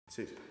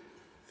2,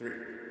 3.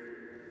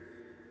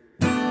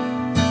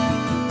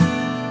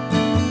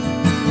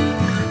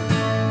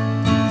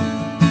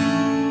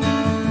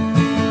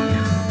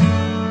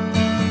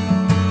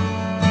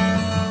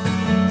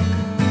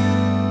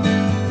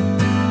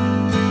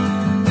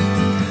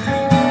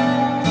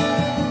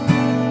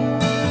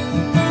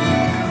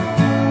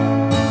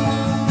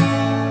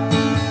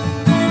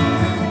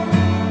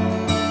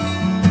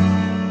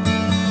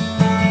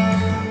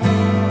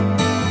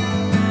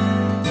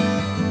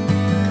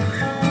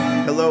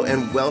 Hello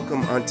and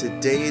welcome. On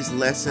today's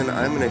lesson,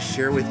 I'm going to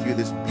share with you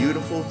this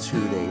beautiful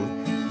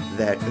tuning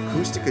that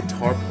acoustic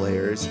guitar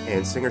players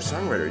and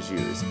singer-songwriters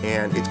use.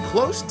 And it's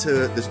close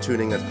to this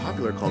tuning that's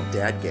popular called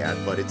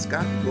Dadgad, but it's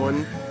got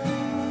one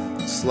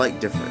slight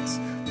difference.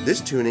 This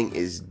tuning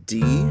is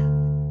D,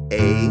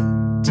 A,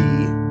 D,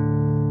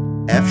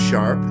 F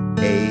sharp,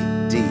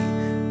 A, D.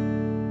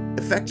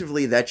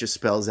 Effectively, that just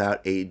spells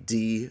out a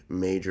D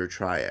major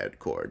triad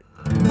chord.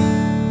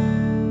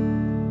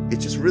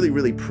 It's just really,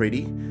 really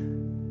pretty,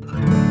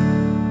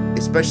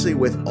 especially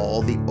with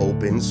all the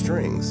open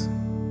strings.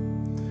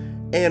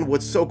 And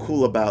what's so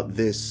cool about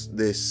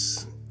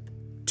this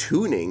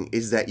tuning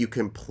is that you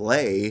can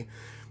play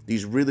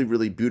these really,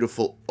 really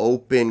beautiful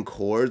open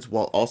chords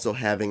while also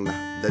having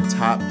the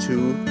top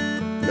two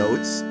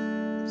notes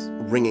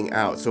ringing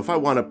out. So if I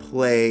want to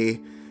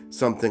play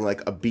something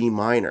like a B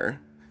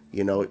minor,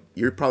 you know,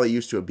 you're probably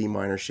used to a B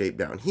minor shape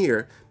down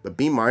here, but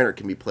B minor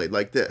can be played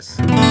like this.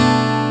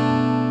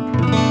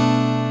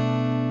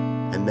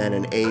 And then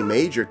an A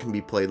major can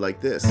be played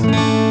like this.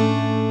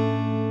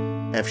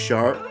 F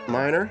sharp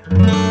minor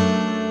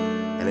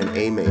and an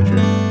A major.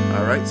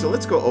 All right, so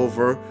let's go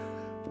over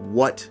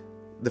what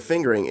the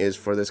fingering is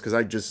for this, because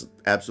I just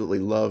absolutely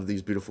love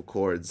these beautiful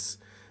chords,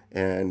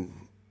 and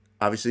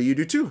obviously you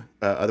do too,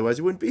 otherwise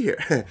you wouldn't be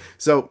here.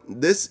 So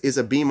this is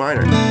a B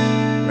minor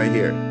right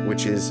here,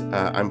 which is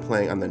I'm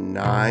playing on the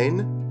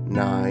 9,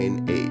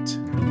 9, 8,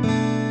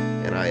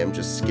 and I am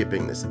just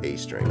skipping this A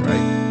string,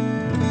 right?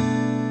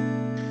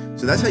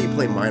 So that's how you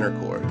play minor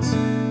chords.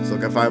 So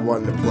like if I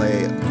wanted to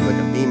play like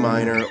a B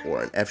minor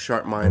or an F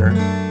sharp minor,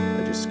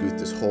 I just scoot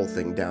this whole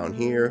thing down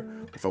here.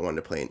 If I wanted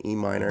to play an E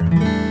minor,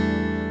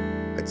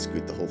 I'd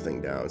scoot the whole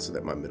thing down so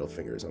that my middle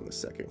finger is on the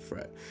 2nd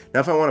fret. Now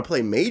if I want to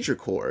play major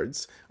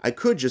chords, I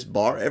could just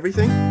bar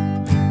everything.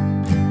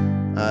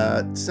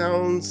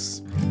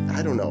 Sounds,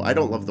 I don't know, I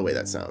don't love the way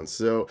that sounds.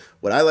 So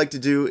what I like to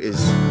do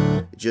is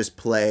just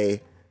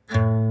play,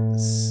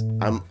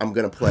 I'm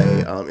gonna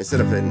play,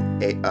 instead of a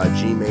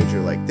G major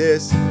like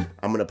this,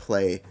 I'm gonna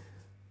play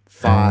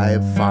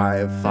 5,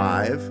 5,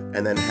 5,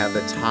 and then have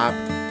the top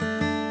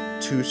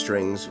two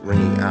strings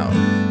ringing out,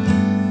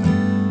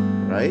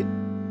 right?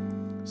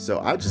 So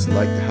I just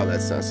like how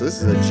that sounds. So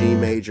this is a G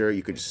major,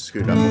 you could just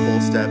scoot it up a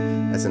whole step,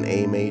 that's an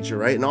A major,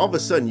 right? And all of a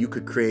sudden you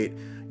could create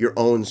your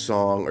own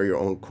song or your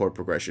own chord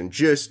progression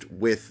just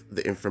with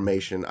the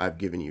information I've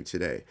given you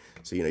today.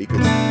 So, you know, you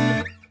could...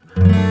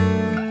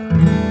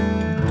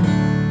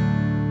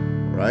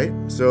 Right?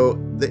 So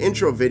the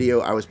intro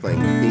video, I was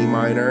playing B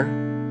minor,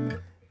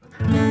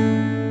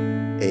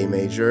 A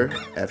major,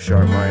 F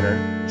sharp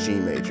minor, G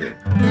major.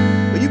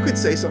 But you could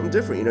say something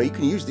different. You know, you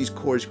can use these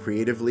chords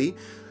creatively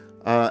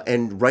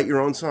and write your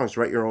own songs,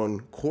 write your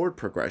own chord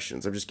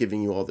progressions. I'm just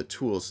giving you all the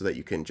tools so that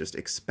you can just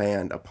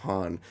expand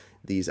upon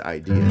these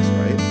ideas,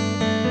 right?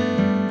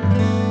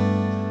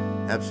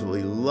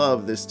 Absolutely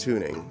love this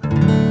tuning.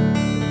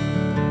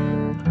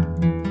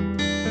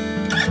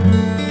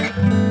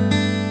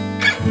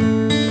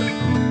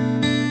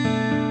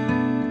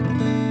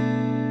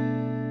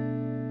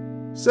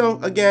 So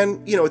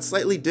again, you know, it's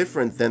slightly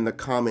different than the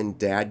common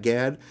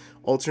Dadgad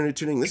alternate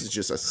tuning. This is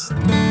just a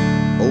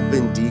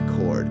open D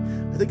chord.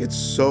 I think it's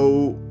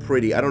so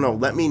pretty. I don't know.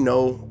 Let me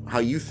know how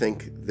you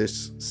think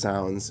this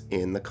sounds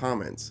in the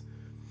comments.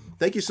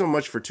 Thank you so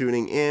much for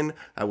tuning in.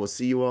 I will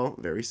see you all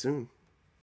very soon.